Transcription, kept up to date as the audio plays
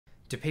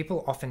Do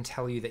people often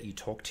tell you that you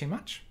talk too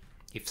much?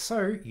 If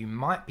so, you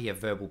might be a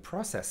verbal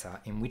processor,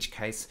 in which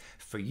case,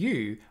 for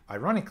you,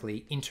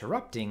 ironically,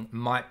 interrupting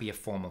might be a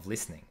form of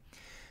listening.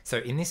 So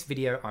in this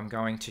video, I'm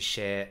going to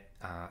share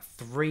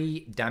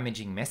 3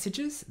 damaging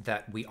messages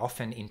that we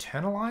often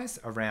internalize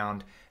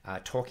around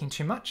talking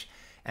too much.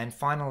 And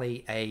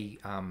finally, a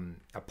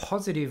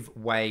positive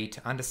way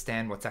to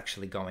understand what's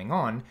actually going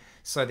on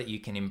so that you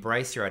can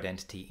embrace your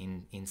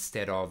identity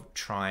instead of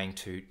trying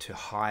to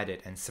hide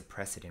it and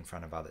suppress it in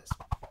front of others.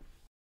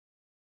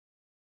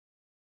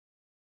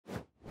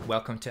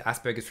 Welcome to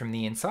Aspergers from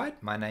the Inside.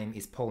 My name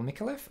is Paul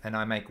Mikolev and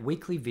I make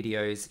weekly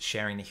videos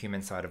sharing the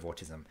human side of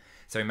autism.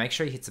 So make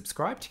sure you hit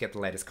subscribe to get the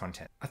latest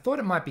content. I thought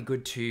it might be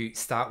good to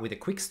start with a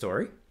quick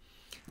story.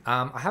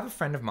 I have a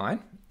friend of mine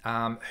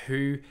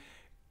who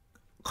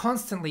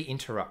constantly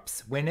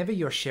interrupts. Whenever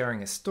you're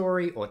sharing a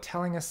story or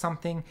telling us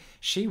something,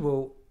 she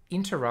will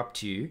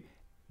interrupt you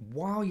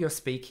while you're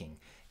speaking.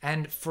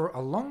 And for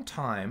a long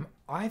time,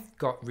 I've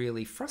got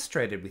really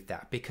frustrated with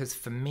that because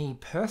for me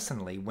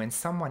personally, when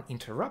someone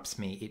interrupts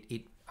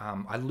me,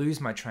 I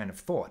lose my train of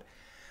thought.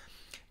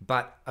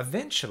 But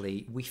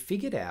eventually we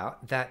figured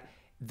out that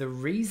the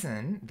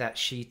reason that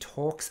she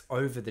talks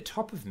over the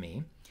top of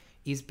me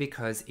is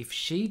because if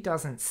she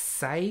doesn't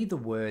say the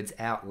words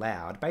out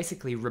loud,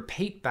 basically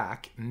repeat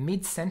back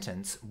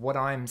mid-sentence what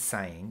I'm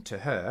saying to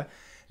her,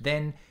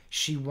 then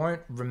she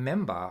won't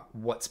remember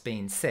what's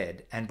been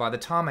said. And by the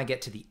time I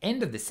get to the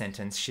end of the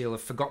sentence, she'll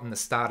have forgotten the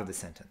start of the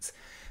sentence.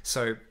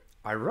 So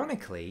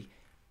ironically,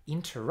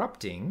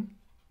 interrupting,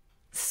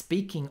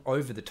 speaking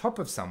over the top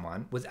of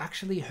someone was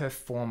actually her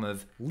form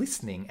of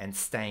listening and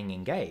staying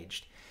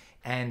engaged.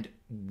 And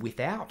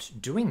without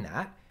doing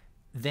that,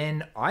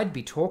 then I'd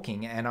be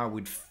talking and I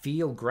would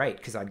feel great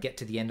because I'd get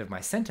to the end of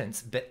my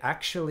sentence, but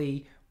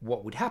actually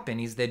what would happen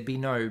is there'd be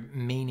no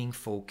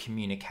meaningful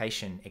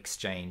communication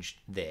exchange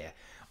there.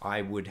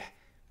 I would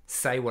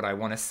say what I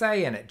want to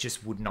say and it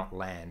just would not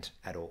land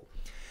at all.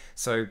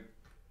 So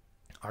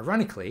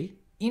ironically,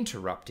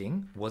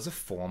 interrupting was a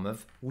form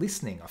of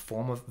listening, a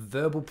form of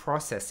verbal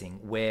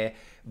processing where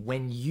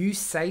when you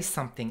say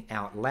something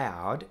out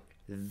loud,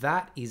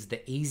 that is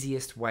the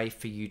easiest way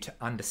for you to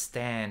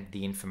understand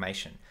the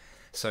information.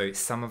 So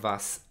some of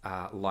us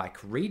like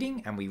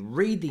reading and we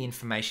read the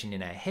information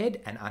in our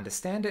head and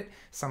understand it.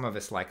 Some of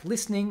us like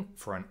listening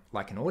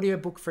like an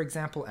audiobook, for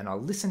example, and I'll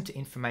listen to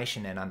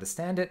information and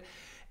understand it.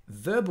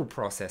 Verbal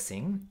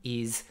processing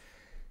is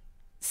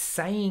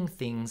saying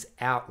things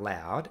out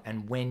loud,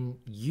 and when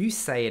you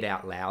say it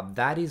out loud,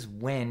 that is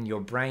when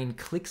your brain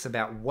clicks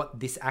about what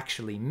this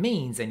actually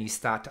means and you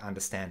start to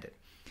understand it.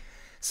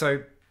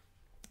 So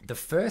the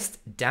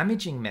first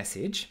damaging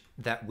message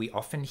that we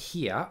often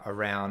hear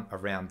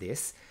around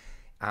this,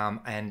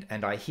 and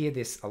I hear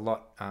this a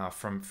lot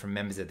from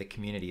members of the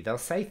community, they'll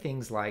say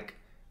things like,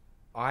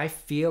 I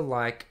feel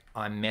like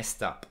I'm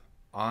messed up.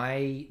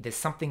 There's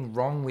something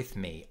wrong with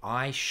me.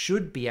 I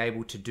should be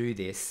able to do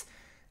this.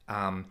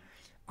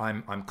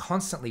 I'm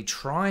constantly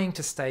trying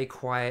to stay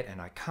quiet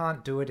and I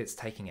can't do it. It's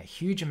taking a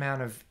huge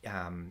amount of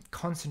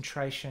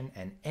concentration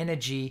and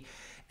energy,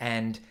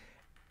 and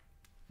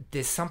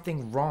there's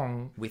something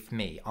wrong with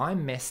me.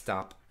 I'm messed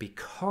up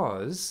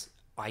because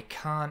I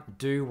can't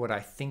do what I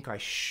think I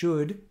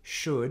should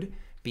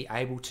be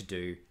able to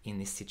do in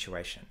this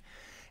situation.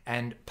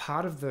 And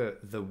part of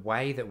the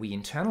way that we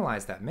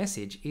internalize that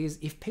message is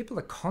if people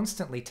are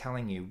constantly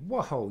telling you,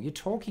 whoa, you're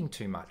talking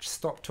too much,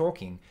 stop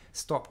talking,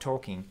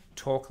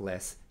 talk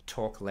less,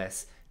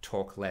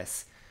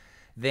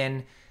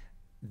 then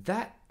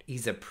that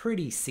is a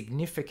pretty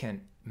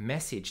significant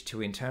message to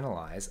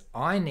internalize.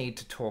 I need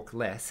to talk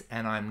less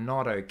and I'm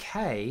not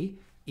okay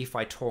if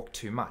I talk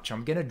too much.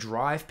 I'm going to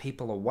drive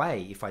people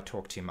away if I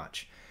talk too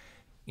much.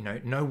 You know,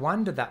 no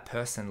wonder that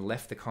person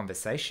left the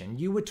conversation.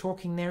 You were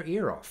talking their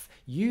ear off.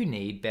 You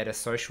need better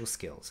social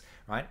skills,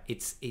 right?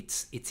 It's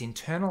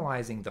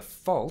internalizing the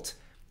fault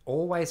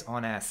always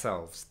on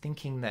ourselves,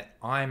 thinking that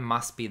I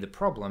must be the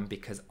problem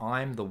because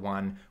I'm the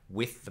one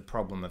with the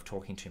problem of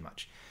talking too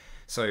much.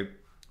 So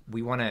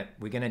we're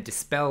going to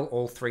dispel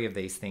all 3 of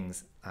these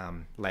things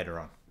later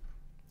on.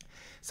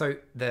 So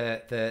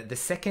the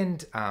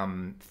second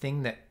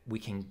thing that we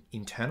can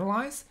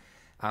internalize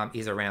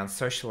is around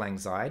social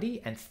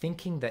anxiety and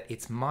thinking that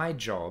it's my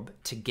job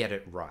to get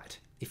it right.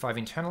 If I've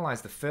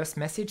internalized the first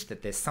message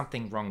that there's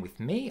something wrong with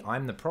me,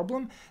 I'm the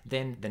problem,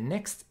 then the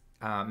next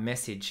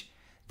message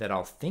that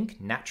I'll think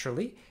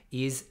naturally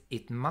is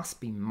it must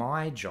be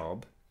my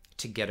job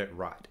to get it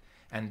right.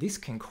 And this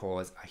can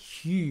cause a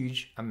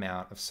huge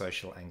amount of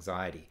social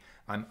anxiety.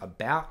 I'm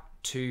about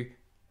to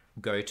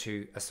go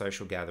to a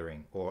social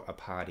gathering or a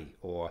party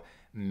or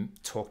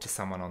talk to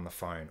someone on the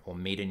phone or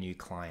meet a new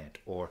client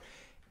or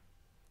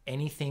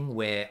anything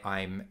where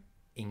I'm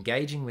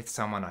engaging with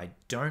someone I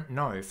don't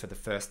know for the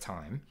first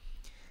time,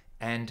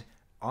 and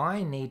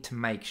I need to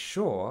make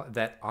sure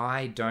that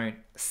I don't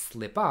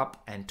slip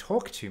up and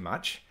talk too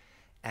much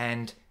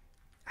and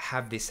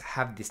have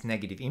this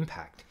negative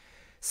impact.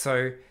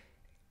 So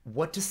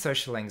what does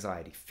social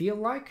anxiety feel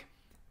like?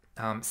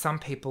 Some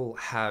people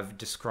have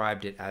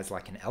described it as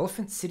like an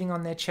elephant sitting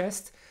on their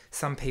chest.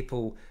 Some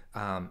people,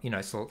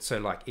 so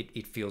like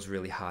it feels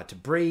really hard to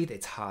breathe.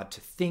 It's hard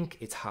to think.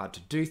 It's hard to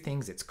do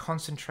things. It's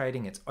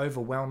concentrating. It's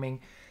overwhelming.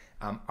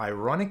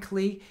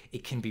 Ironically,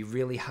 it can be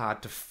really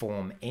hard to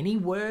form any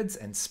words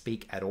and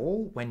speak at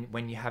all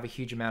when you have a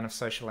huge amount of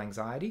social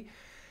anxiety.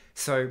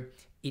 So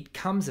it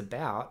comes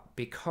about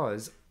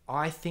because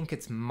I think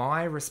it's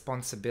my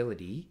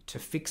responsibility to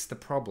fix the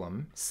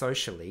problem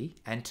socially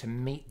and to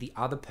meet the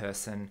other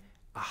person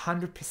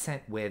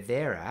 100% where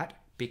they're at,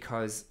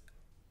 because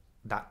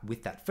that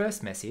with that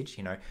first message,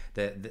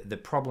 the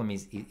problem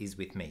is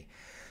with me.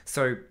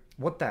 So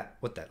what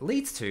that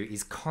leads to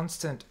is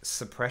constant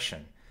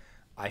suppression.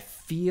 I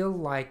feel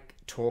like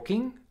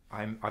talking.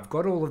 I've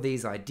got all of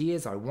these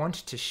ideas I want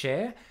to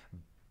share,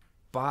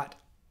 but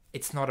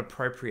it's not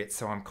appropriate,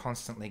 so I'm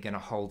constantly going to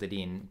hold it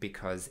in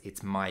because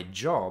it's my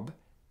job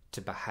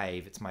to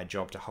behave. It's my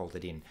job to hold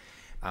it in.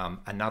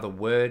 Another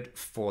word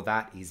for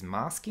that is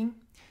masking.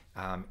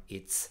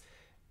 It's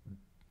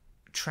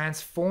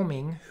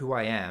transforming who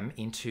I am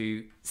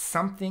into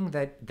something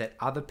that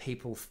other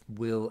people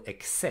will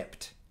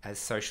accept as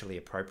socially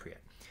appropriate.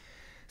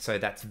 So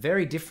that's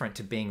very different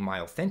to being my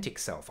authentic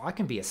self. I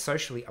can be a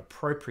socially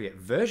appropriate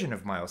version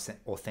of my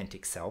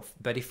authentic self,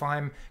 but if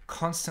I'm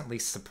constantly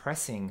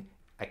suppressing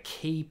a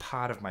key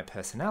part of my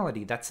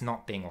personality, that's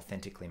not being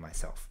authentically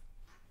myself.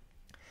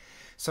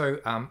 So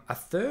a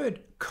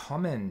third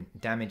common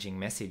damaging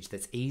message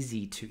that's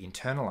easy to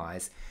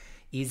internalize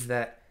is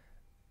that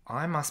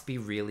I must be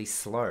really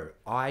slow.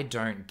 I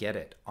don't get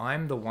it.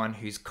 I'm the one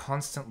who's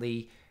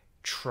constantly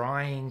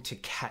trying to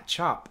catch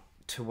up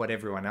to what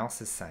everyone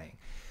else is saying.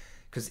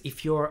 Because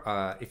if you're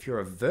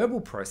a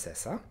verbal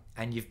processor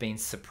and you've been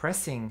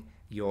suppressing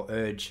your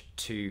urge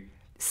to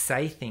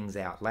say things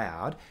out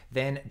loud,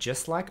 then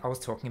just like I was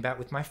talking about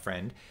with my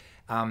friend,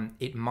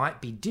 it might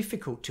be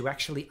difficult to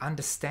actually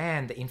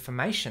understand the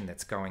information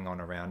that's going on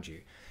around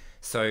you.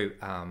 So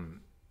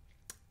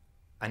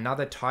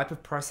another type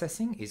of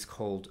processing is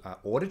called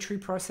auditory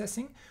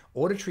processing.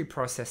 Auditory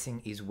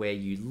processing is where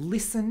you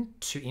listen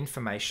to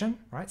information,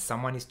 right?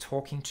 Someone is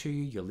talking to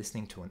you, you're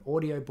listening to an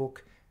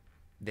audiobook,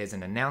 there's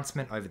an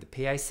announcement over the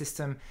PA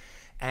system,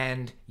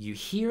 and you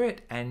hear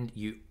it and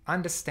you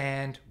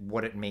understand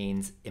what it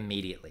means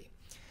immediately.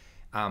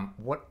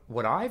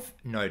 What I've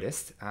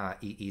noticed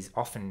is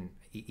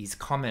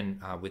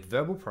common with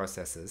verbal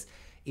processors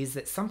is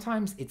that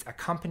sometimes it's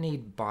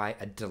accompanied by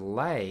a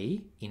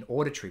delay in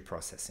auditory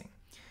processing,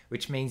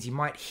 which means you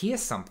might hear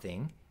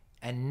something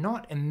and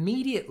not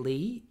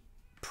immediately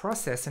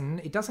process,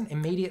 and it doesn't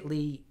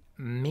immediately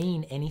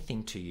mean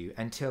anything to you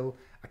until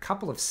a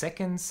couple of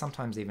seconds,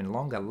 sometimes even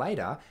longer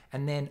later,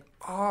 and then,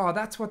 oh,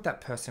 that's what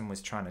that person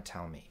was trying to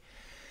tell me.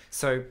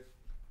 So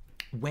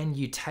when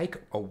you take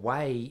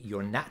away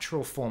your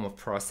natural form of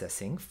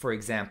processing, for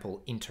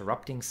example,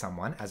 interrupting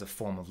someone as a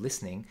form of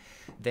listening,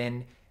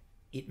 then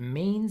it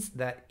means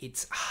that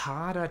it's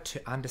harder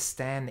to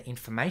understand the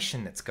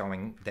information that's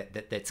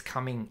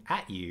coming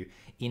at you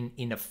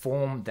in a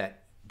form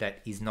that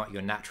is not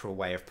your natural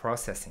way of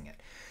processing it.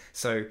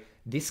 So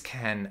this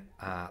can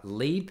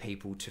lead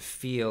people to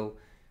feel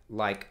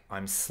like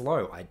I'm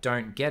slow, I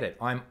don't get it,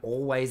 I'm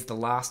always the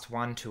last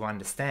one to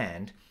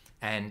understand.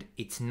 And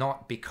it's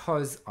not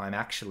because I'm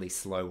actually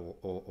slow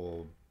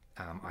or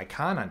I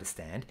can't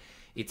understand.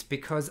 It's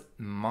because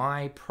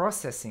my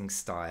processing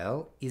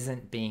style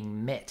isn't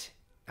being met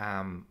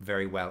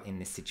very well in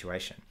this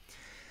situation.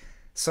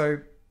 So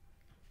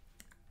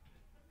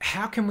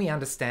how can we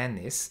understand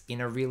this in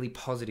a really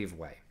positive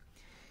way?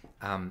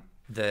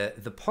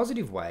 The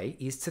positive way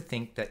is to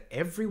think that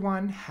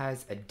everyone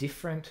has a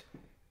different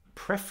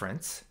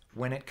preference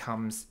when it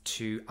comes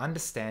to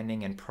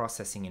understanding and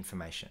processing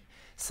information.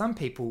 Some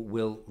people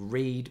will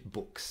read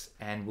books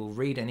and will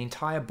read an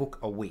entire book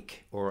a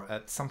week,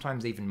 or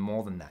sometimes even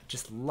more than that.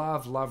 Just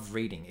love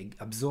reading,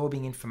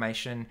 absorbing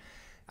information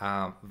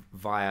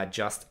via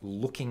just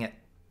looking at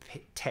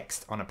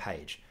text on a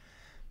page.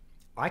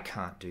 I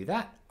can't do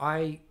that.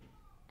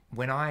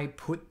 When I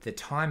put the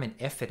time and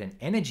effort and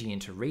energy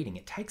into reading,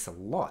 it takes a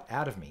lot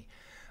out of me.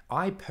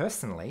 I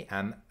personally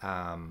am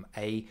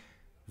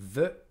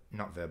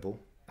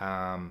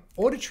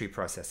auditory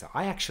processor.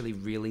 I actually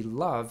really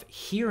love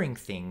hearing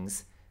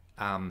things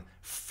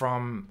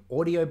from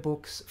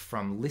audiobooks,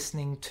 from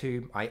listening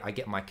to, I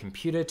get my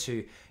computer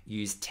to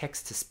use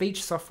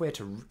text-to-speech software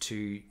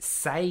to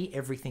say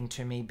everything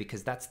to me,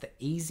 because that's the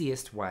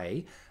easiest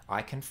way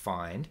I can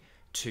find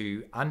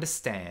to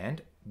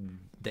understand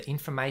the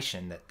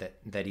information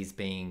that is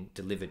being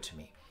delivered to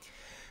me.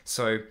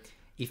 So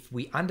if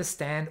we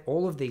understand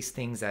all of these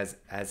things as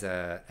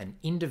an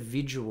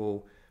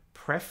individual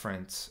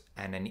preference,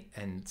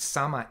 and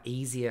some are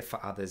easier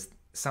for others,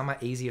 some are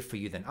easier for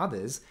you than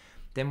others,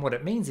 then what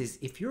it means is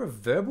if you're a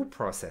verbal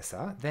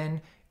processor,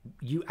 then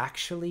you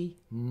actually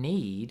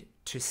need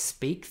to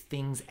speak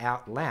things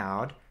out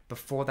loud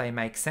before they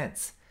make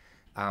sense.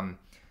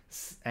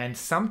 And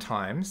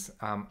sometimes,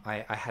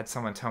 I had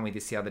someone tell me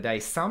this the other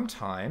day,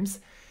 sometimes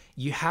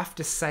you have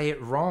to say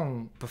it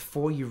wrong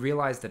before you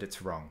realize that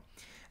it's wrong.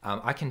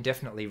 I can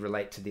definitely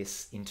relate to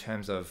this in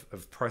terms of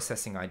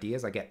processing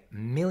ideas. I get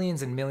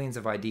millions and millions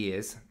of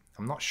ideas.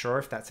 I'm not sure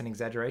if that's an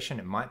exaggeration.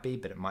 It might be,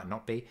 but it might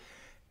not be,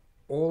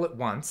 all at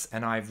once,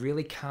 and I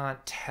really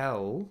can't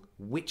tell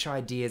which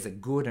ideas are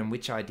good and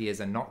which ideas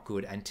are not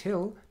good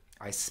until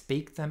I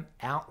speak them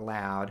out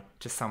loud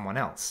to someone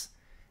else.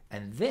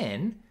 And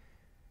then,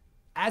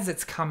 as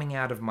it's coming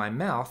out of my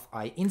mouth,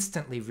 I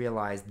instantly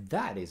realize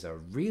that is a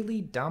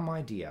really dumb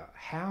idea.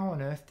 How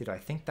on earth did I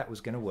think that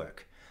was going to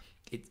work?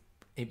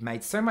 It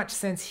made so much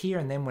sense here,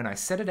 and then when I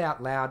said it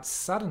out loud,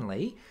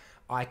 suddenly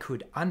I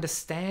could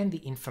understand the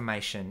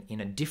information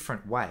in a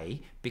different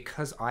way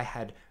because I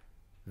had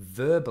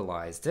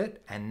verbalized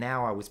it, and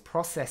now I was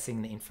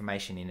processing the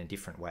information in a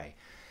different way.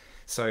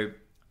 So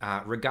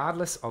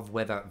regardless of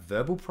whether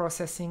verbal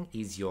processing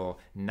is your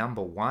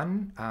number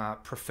one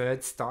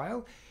preferred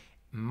style,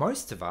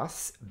 most of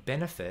us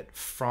benefit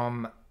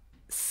from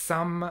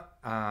some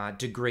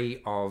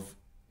degree of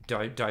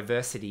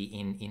diversity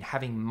in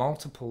having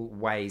multiple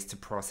ways to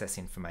process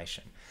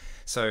information.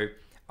 So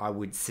I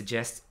would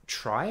suggest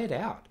try it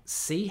out.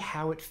 See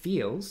how it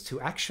feels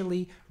to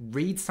actually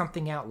read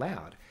something out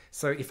loud.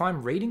 So if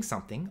I'm reading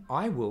something,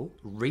 I will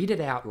read it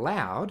out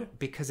loud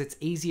because it's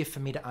easier for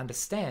me to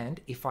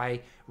understand if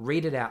I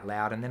read it out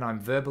loud and then I'm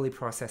verbally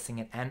processing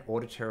it and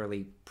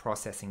auditorily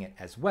processing it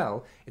as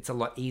well. It's a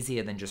lot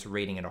easier than just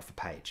reading it off a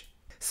page.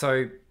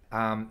 So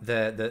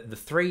the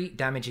three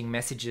damaging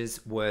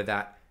messages were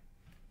that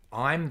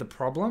I'm the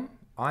problem,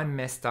 I'm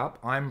messed up,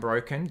 I'm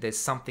broken, there's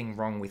something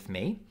wrong with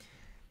me.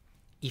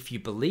 If you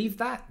believe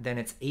that, then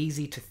it's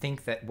easy to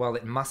think that, well,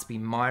 it must be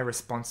my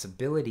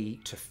responsibility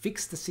to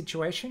fix the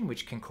situation,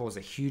 which can cause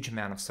a huge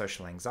amount of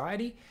social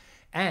anxiety.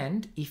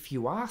 And if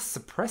you are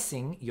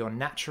suppressing your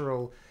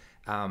natural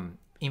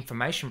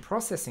information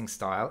processing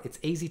style, it's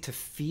easy to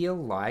feel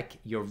like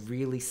you're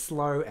really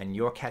slow and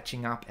you're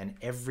catching up and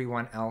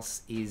everyone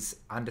else is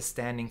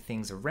understanding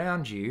things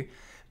around you,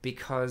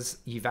 because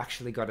you've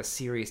actually got a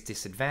serious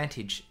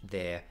disadvantage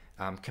there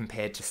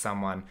compared to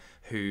someone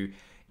who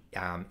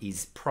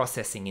is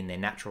processing in their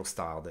natural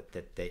style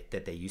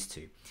that they're used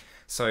to.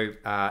 So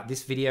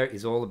this video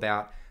is all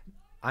about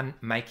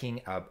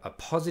making a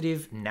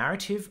positive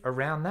narrative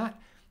around that.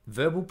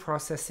 Verbal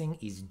processing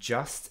is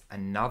just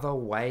another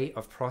way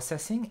of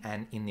processing,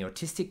 and in the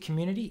autistic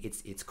community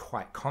it's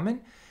quite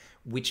common,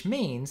 which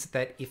means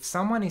that if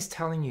someone is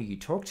telling you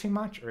talk too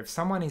much, or if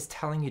someone is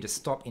telling you to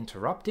stop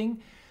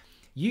interrupting,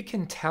 you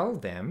can tell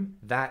them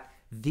that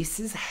this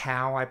is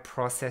how I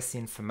process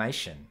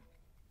information.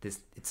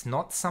 It's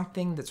not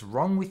something that's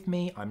wrong with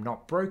me. I'm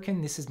not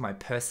broken. This is my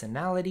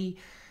personality.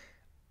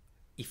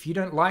 If you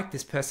don't like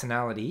this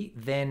personality,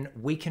 then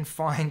we can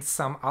find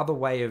some other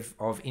way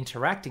of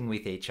interacting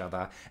with each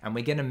other, and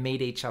we're going to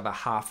meet each other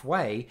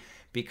halfway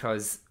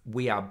because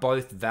we are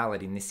both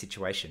valid in this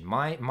situation.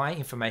 My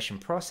information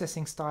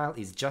processing style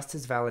is just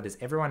as valid as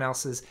everyone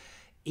else's,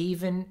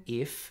 even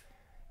if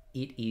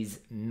it is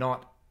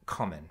not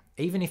common.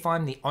 Even if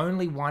I'm the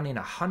only one in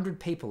 100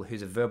 people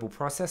who's a verbal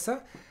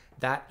processor,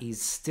 that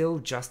is still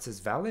just as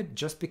valid.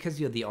 Just because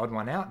you're the odd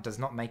one out does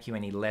not make you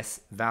any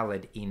less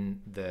valid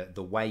in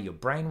the way your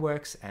brain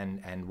works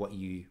and what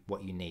you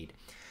need.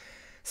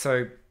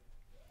 So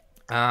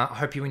I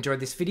hope you enjoyed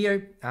this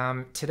video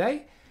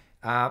today.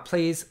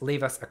 Please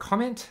leave us a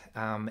comment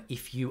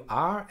if you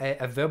are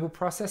a verbal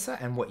processor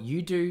and what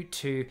you do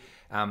to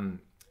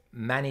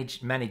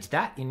manage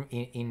that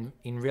in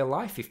real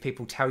life if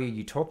people tell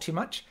you talk too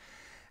much.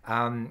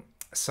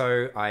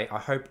 So I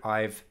hope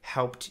I've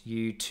helped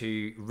you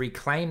to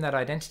reclaim that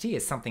identity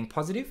as something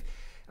positive.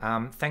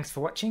 Thanks for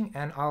watching,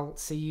 and I'll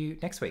see you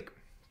next week.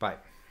 Bye.